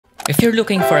If you're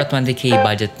looking for a 20k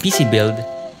budget PC build,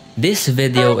 this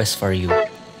video is for you.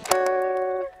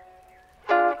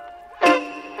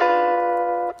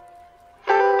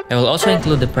 I will also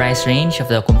include the price range of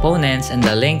the components and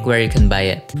the link where you can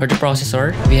buy it. For the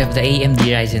processor, we have the AMD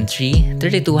Ryzen 3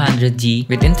 3200G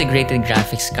with integrated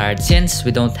graphics card since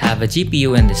we don't have a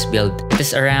GPU in this build. It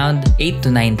is around 8 to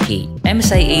 9k.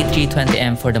 Msi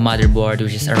A-320M for the motherboard,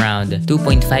 which is around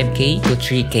 2.5k to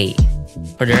 3k.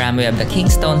 For the RAM, we have the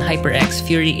KINGSTON HYPERX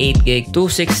Fury 8GB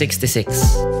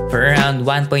 2666 for around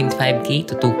 1.5k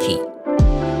to 2k.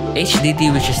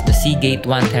 HDD, which is the Seagate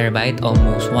 1TB,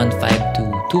 almost 1.5 to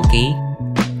 2k.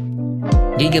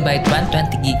 Gigabyte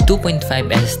 120GB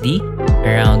 2.5 SSD,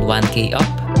 around 1k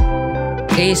up.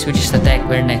 Case, which is the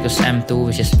TechWare Nexus M2,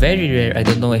 which is very rare. I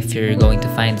don't know if you're going to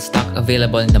find stock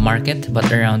available in the market,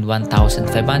 but around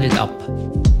 1,500 up.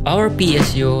 Our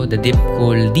PSU, the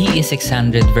Deepcool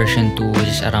DE600 version 2, which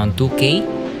is around 2k.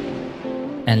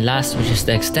 And last, which is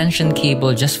the extension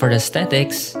cable just for the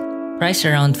aesthetics, price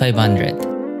around 500.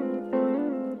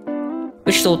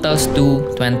 Which totals to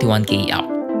 21k up.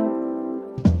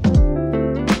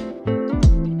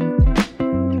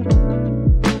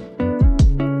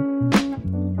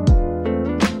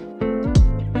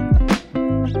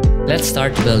 Let's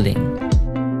start building.